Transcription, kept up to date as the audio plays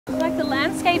Like the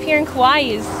landscape here in Kauai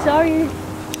is so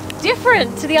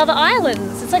different to the other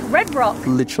islands. It's like red rock.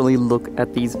 Literally look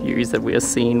at these views that we are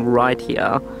seeing right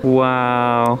here.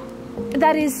 Wow.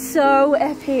 That is so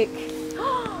epic.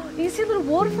 You can see little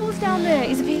waterfalls down there.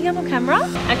 Is it picking up on camera?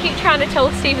 I keep trying to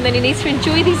tell Stephen that he needs to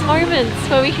enjoy these moments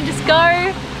where we can just go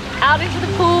out into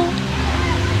the pool.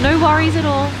 No worries at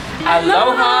all.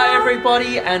 Aloha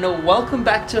everybody and welcome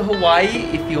back to Hawaii.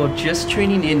 If you're just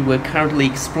tuning in, we're currently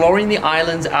exploring the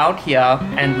islands out here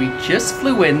and we just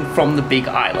flew in from the Big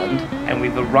Island and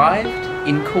we've arrived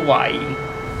in Kauai.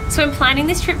 So in planning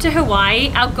this trip to Hawaii,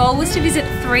 our goal was to visit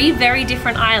 3 very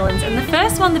different islands. And the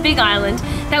first one, the Big Island,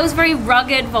 that was very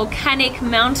rugged, volcanic,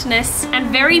 mountainous,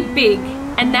 and very big.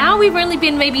 And now we've only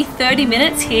been maybe 30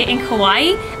 minutes here in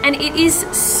Kauai, and it is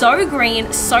so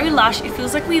green, so lush. It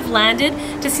feels like we've landed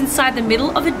just inside the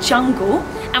middle of a jungle,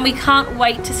 and we can't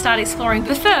wait to start exploring.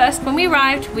 But first, when we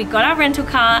arrived, we got our rental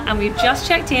car and we've just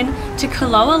checked in to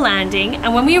Koloa Landing.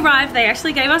 And when we arrived, they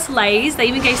actually gave us leis. They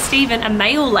even gave Stephen a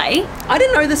male lei. I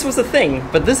didn't know this was a thing,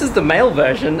 but this is the male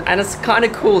version, and it's kind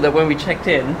of cool that when we checked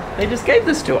in, they just gave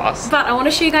this to us. But I want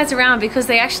to show you guys around because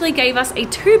they actually gave us a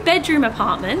 2-bedroom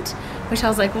apartment, which I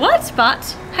was like, what? But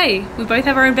hey, we both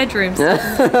have our own bedrooms. But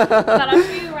I'll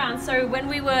show you around. So when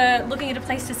we were looking at a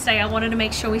place to stay, I wanted to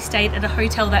make sure we stayed at a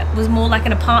hotel that was more like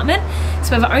an apartment.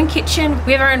 So we have our own kitchen,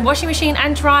 we have our own washing machine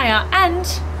and dryer, and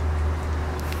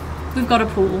we've got a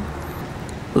pool.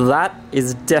 That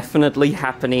is definitely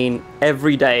happening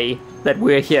every day that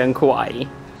we're here in Kauai.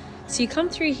 So you come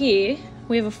through here,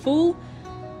 we have a full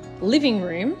living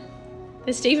room.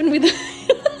 There's Stephen with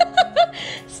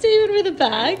Stephen with a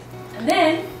bag. And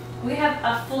then we have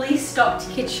a fully stocked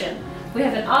kitchen. We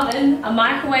have an oven, a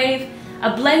microwave,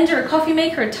 a blender, a coffee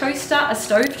maker, a toaster, a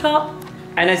stovetop.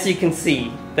 And as you can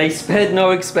see, they spared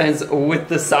no expense with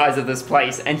the size of this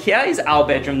place. And here is our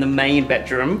bedroom, the main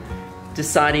bedroom,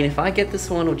 deciding if I get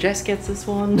this one or Jess gets this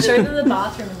one. Show them the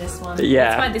bathroom in this one.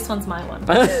 Yeah. That's why this one's my one.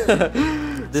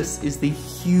 This is the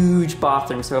huge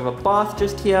bathroom. So we have a bath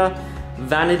just here,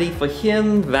 vanity for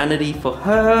him, vanity for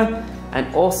her,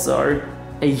 and also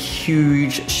a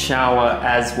huge shower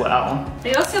as well.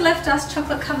 They also left us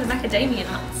chocolate covered macadamia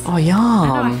nuts. Oh, yum. I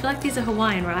know, I feel like these are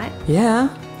Hawaiian, right? Yeah,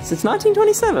 since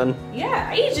 1927.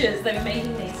 Yeah, ages they've been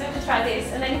making these. So I'm gonna try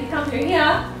this. And then if you come through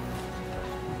here,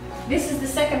 this is the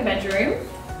 2nd bedroom.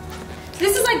 So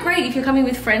this is like great if you're coming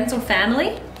with friends or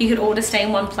family. You could all just stay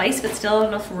in one place but still have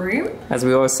enough room. As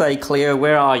we always say, Cleo,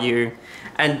 where are you?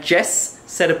 And Jess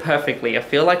said it perfectly. I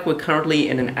feel like we're currently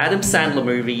in an Adam Sandler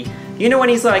movie. You know when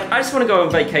he's like, I just want to go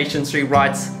on vacation, so he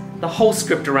writes the whole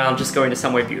script around just going to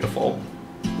somewhere beautiful.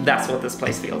 That's what this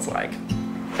place feels like.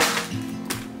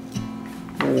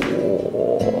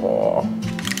 Oh.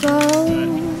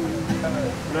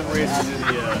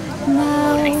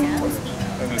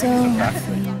 Don't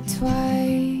think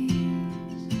twice.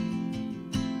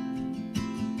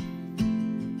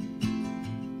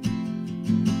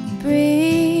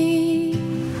 Breathe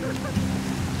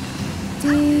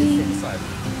deep,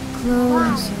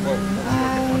 close your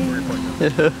eyes.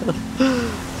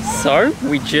 So,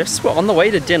 we just were on the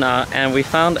way to dinner and we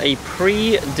found a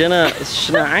pre-dinner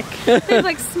snack. There's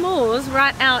like s'mores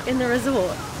right out in the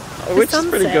resort. Which is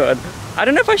pretty good. I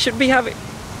don't know if I should be having...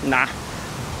 Nah.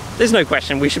 There's no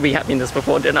question we should be having this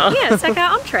before dinner. Yeah, it's like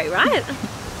our entree, right?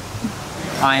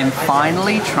 I am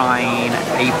finally trying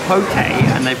a poke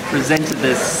and they've presented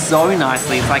this so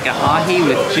nicely. It's like a ahi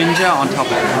with ginger on top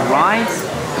of rice.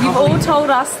 You've all told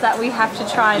us that we have to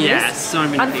try this. Yeah, so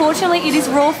many Unfortunately, it is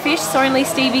raw fish, so only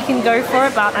Stevie can go for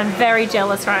it, but I'm very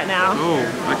jealous right now. Oh,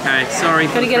 okay, sorry.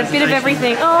 Gotta get a bit of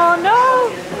everything. Oh no!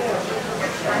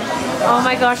 Oh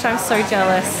my gosh, I'm so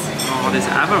jealous. Oh, there's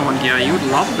Avo on here. You would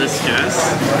love this, Jess.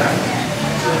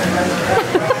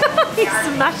 You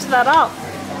smashed that up.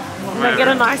 No, get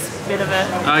a nice bit of it.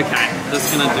 Okay, that's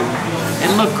gonna do.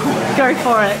 It looked cool. Go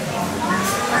for it.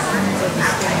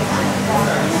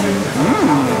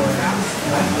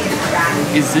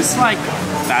 Is this like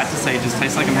bad to say? It just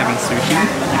tastes like I'm having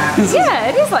sushi. Yeah,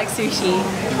 it is like sushi.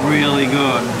 Really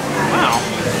good. Wow.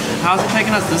 How's it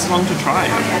taken us this long to try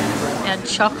it? And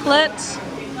chocolate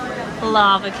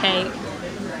lava cake.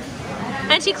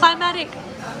 Anticlimactic.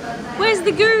 Where's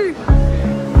the goo?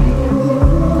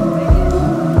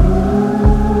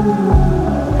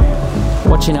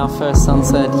 Watching our first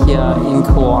sunset here in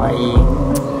Kauai.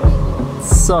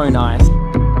 So nice.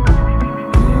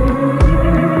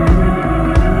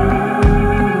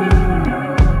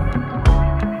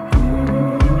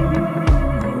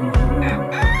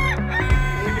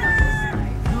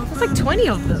 There's like 20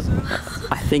 of them.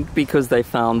 I think because they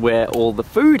found where all the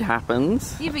food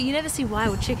happens. Yeah, but you never see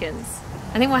wild chickens.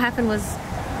 I think what happened was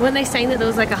Weren't they saying that there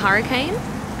was like a hurricane?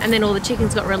 And then all the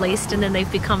chickens got released and then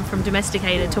they've become from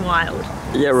domesticated to wild.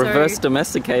 Yeah, reverse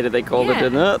domesticated they called it,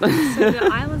 didn't it? So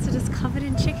the islands are just covered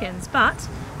in chickens. But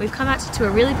we've come out to a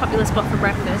really popular spot for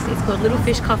breakfast. It's called Little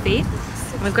Fish Coffee.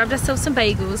 And we've grabbed ourselves some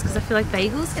bagels because I feel like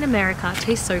bagels in America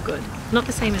taste so good. Not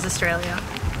the same as Australia.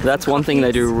 That's one thing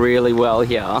they do really well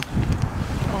here.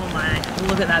 Oh my,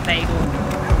 look at that bagel.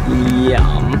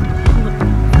 Yum.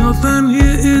 Nothing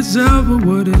here is ever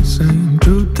what it seems.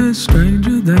 Truth is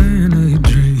stranger than a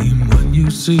dream when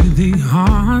you see the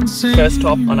heart sing. First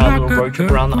stop on our little road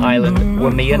trip around the island,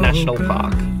 Waimea National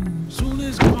Park. It's going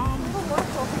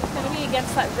to be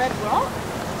against that red rock.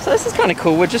 So this is kind of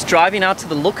cool. We're just driving out to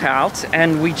the lookout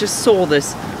and we just saw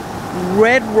this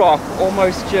red rock,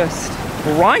 almost just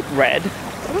bright red,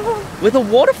 with a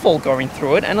waterfall going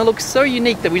through it, and it looks so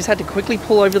unique that we just had to quickly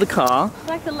pull over the car.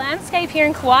 Like the landscape here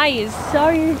in Kauai is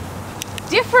so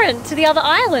different to the other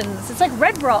islands. It's like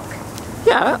red rock.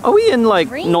 Yeah, are we in like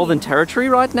Green. Northern Territory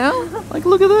right now? Like,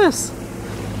 look at this.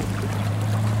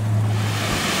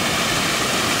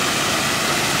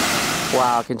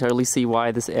 Wow, I can totally see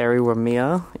why this area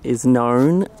Waimea is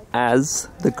known as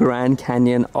the Grand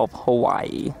Canyon of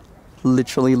Hawaii.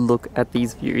 Literally look at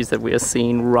these views that we are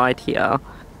seeing right here.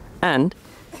 And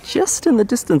just in the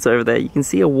distance over there, you can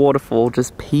see a waterfall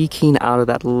just peeking out of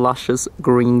that luscious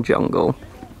green jungle.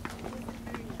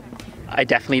 I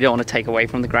definitely don't want to take away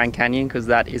from the Grand Canyon because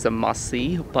that is a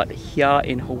must-see, but here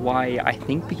in Hawaii, I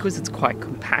think because it's quite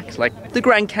compact, like the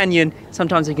Grand Canyon,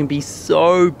 sometimes it can be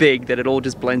so big that it all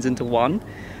just blends into one.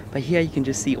 But here you can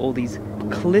just see all these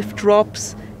cliff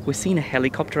drops. We're seeing a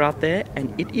helicopter out there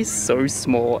and it is so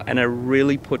small, and it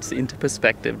really puts into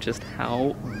perspective just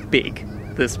how big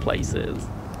this place is.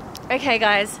 Okay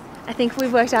guys, I think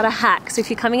we've worked out a hack. So if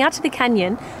you're coming out to the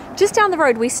canyon, just down the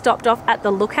road we stopped off at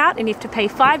the lookout and you have to pay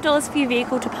 $5 for your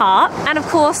vehicle to park. And of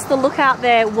course the lookout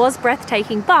there was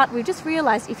breathtaking, but we just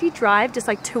realized if you drive just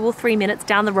like 2 or 3 minutes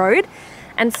down the road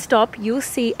and stop, you'll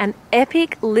see an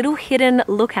epic little hidden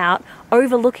lookout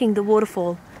overlooking the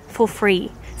waterfall for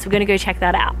free. So we're gonna go check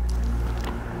that out.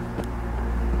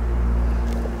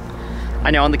 I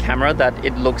know on the camera that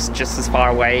it looks just as far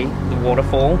away, the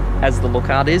waterfall, as the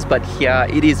lookout is, but here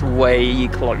it is way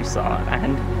closer,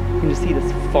 and you can just see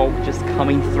this fog just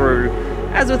coming through.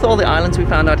 As with all the islands we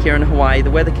found out here in Hawaii, the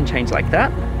weather can change like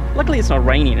that. Luckily it's not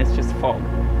raining, it's just fog,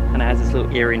 and it has this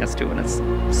little eeriness to it, and it's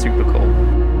super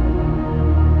cool.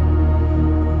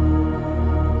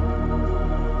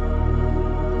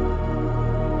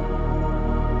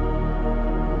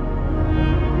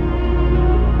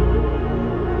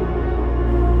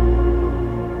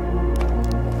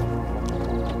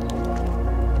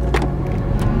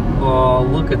 Oh,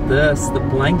 look at this. The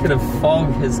blanket of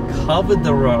fog has covered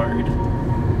the road.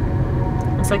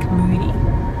 It's like moody.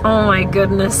 Oh my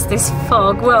goodness, this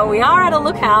fog. Well, we are at a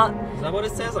lookout. Is that what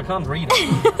it says? I can't read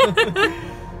it.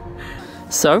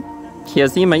 So,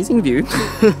 here's the amazing view.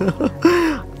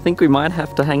 I think we might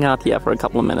have to hang out here for a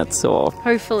couple of minutes, or...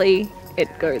 Hopefully it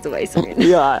goes away soon.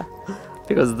 Yeah,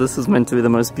 because this is meant to be the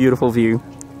most beautiful view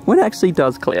when it actually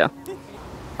does clear.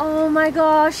 Oh my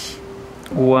gosh.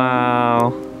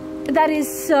 Wow. That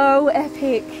is so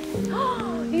epic.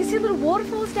 You see little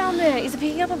waterfalls down there. Is it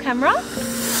picking up on camera?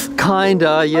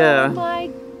 Kinda, yeah. Oh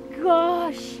my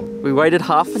gosh. We waited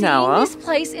half an hour. Seeing this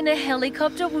place in a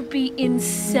helicopter would be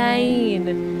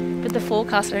insane. But the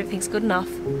forecast I don't think is good enough.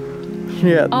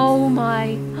 Yeah. Oh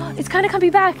my. It's kind of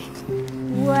coming back.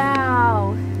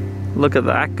 Wow. Look at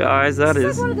that, guys. That This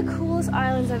is... is like one of the coolest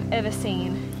islands I've ever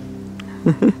seen.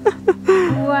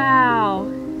 Wow.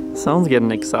 Someone's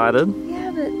getting excited.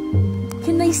 Yeah, but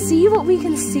can they see what we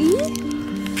can see?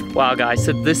 Wow, guys,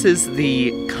 so this is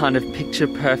the kind of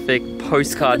picture-perfect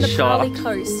postcard shot. Napali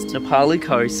Coast. Napali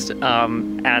Coast,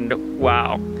 and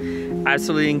wow,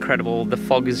 absolutely incredible. The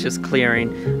fog is just clearing.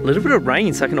 A little bit of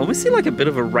rain, so I can almost see like a bit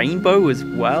of a rainbow as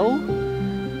well.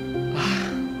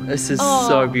 This is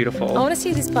so beautiful. I want to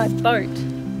see this by boat.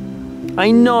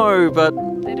 I know, but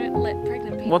They don't let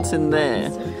pregnant people. what's in there?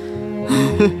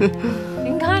 You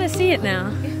can kind of see it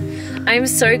now. I'm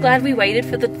so glad we waited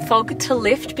for the fog to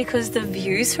lift because the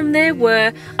views from there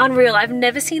were unreal. I've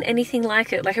never seen anything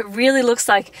like it. Like, it really looks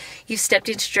like you've stepped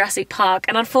into Jurassic Park.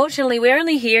 And unfortunately, we're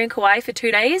only here in Kauai for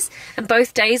 2 days, and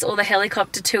both days all the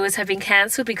helicopter tours have been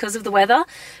cancelled because of the weather.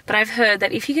 But I've heard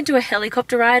that if you can do a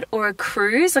helicopter ride or a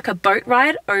cruise, like a boat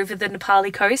ride over the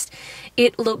Napali Coast,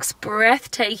 it looks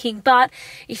breathtaking. But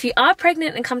if you are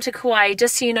pregnant and come to Kauai,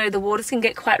 just so you know, the waters can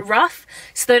get quite rough,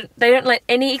 so that they don't let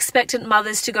any expectant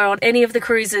mothers to go on any of the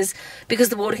cruises because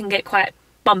the water can get quite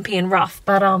bumpy and rough.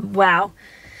 But wow,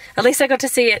 at least I got to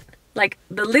see it like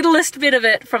the littlest bit of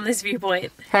it from this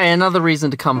viewpoint. Hey, another reason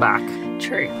to come back.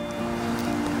 True.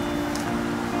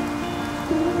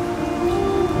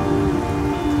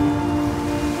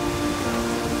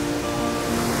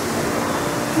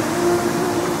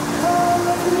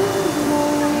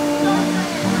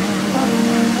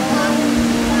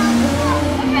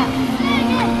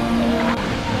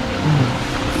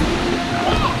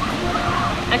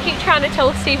 I keep trying to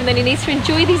tell Stephen that he needs to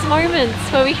enjoy these moments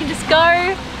where we can just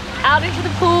go out into the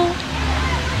pool,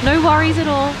 no worries at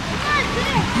all.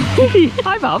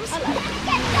 Hi, Bubs.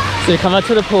 So we come out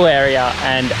to the pool area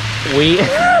and we...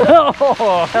 oh,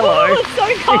 hello. Oh, it's so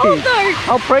cold though.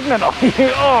 How pregnant are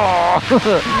you? Oh.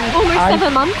 Almost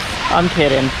 7 months. I'm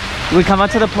kidding. We come out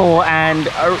to the pool and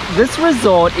this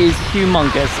resort is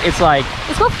humongous. It's like...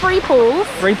 It's got 3 pools.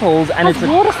 3 pools and it's a...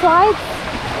 water slides.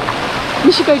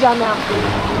 We should go down now.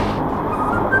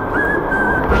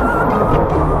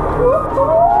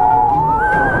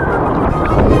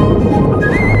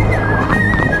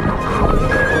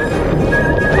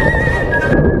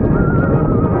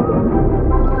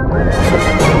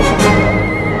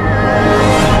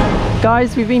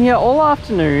 Guys, we've been here all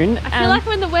afternoon. I feel like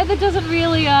when the weather doesn't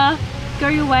really go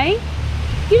your way,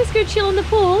 you just go chill in the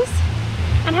pools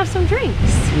and have some drinks.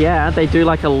 Yeah, they do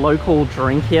like a local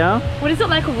drink here. What is it,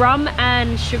 like rum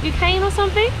and sugarcane or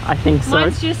something? I think so.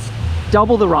 Mine's just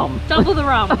double the rum. Double the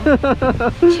rum.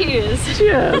 Cheers.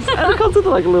 Cheers. And it comes with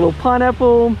like a little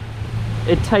pineapple.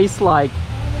 It tastes like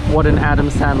what an Adam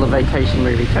Sandler vacation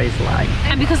movie tastes like.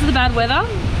 And because of the bad weather,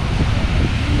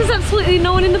 there's absolutely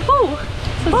no one in the pool.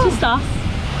 So it's just us.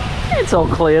 It's all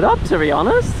cleared up, to be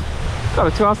honest. Got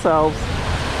it to ourselves.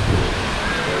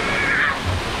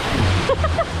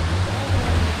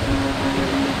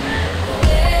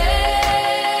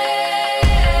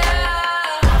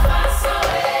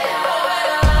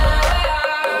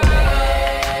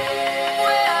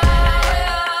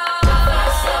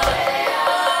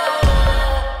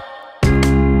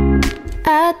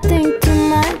 I think too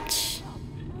much,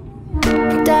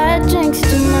 Dad drinks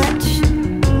too much,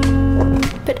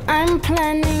 but I'm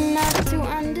planning not to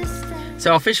understand.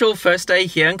 So official first day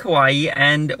here in Kauai,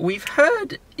 and we've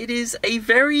heard it is a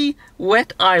very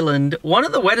wet island, one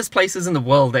of the wettest places in the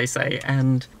world, they say,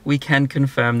 and we can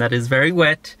confirm that is very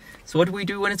wet. So what do we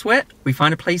do when it's wet? We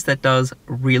find a place that does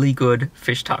really good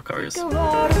fish tacos. A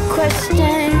lot of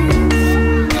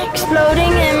questions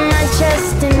exploding in my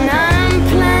chest, and I'm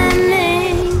planning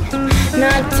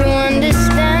not to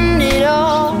understand it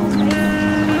all.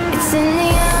 It's in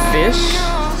the Fish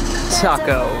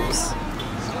tacos.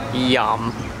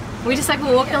 Yum. We just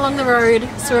were walking along the road,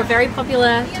 saw a very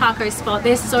popular taco spot.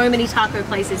 There's so many taco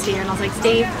places here, and I was like,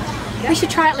 Steve, we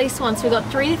should try at least once. We've got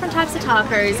 3 different types of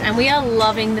tacos, and we are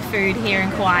loving the food here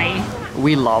in Kauai.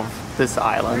 We love this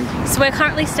island. So we're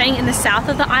currently staying in the south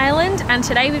of the island, and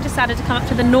today we've decided to come up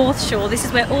to the north shore. This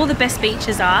is where all the best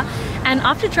beaches are. And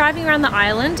after driving around the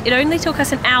island, it only took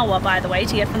us an hour, by the way,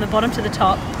 to get from the bottom to the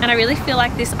top. And I really feel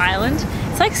like this island,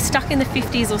 it's like stuck in the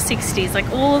 50s or 60s. Like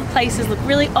all the places look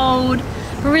really old,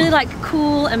 but really like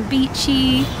cool and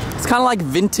beachy. It's kind of like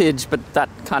vintage, but that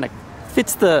kind of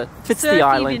fits the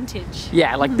island. Vintage.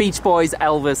 Yeah, like Beach Boys,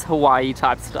 Elvis, Hawaii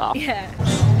type stuff. Yeah.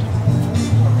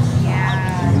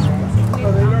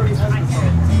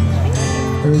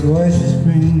 Her voice is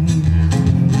spring.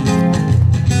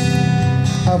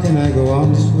 How can I go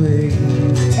on this way?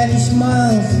 And he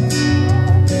smiles.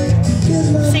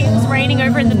 Seeing it was raining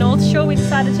over in the North Shore, we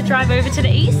decided to drive over to the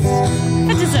east for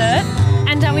dessert.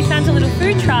 And we found a little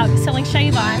food truck selling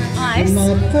shave ice.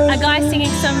 A guy singing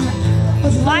some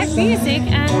live music,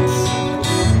 and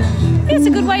it's a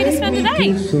good way to spend a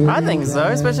day. I think so,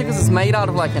 especially because it's made out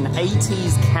of like an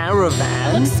 80s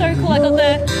caravan. It looks so cool. I got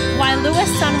the Wailua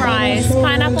sunrise,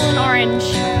 pineapple and orange,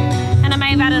 and I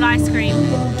may have added ice cream.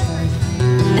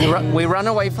 We run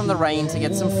away from the rain to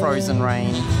get some frozen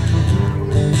rain.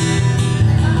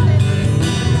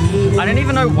 I don't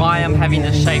even know why I'm having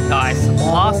this shaped ice.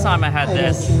 Last time I had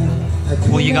this,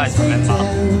 well, you guys remember.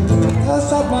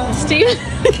 Steve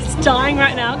is dying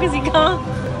right now because he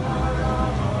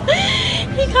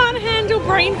can't handle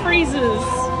brain freezes.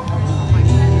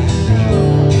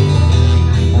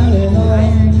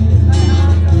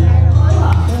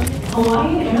 Hello.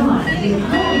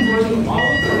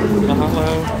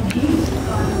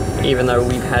 Even though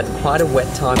we've had quite a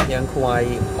wet time here in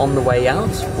Kauai, on the way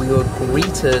out, we were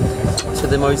greeted to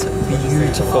the most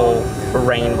beautiful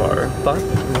rainbow. But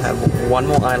we have one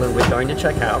more island we're going to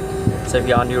check out. So if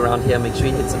you are new around here, make sure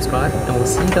you hit subscribe, and we'll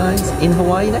see you guys in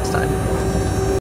Hawaii next time.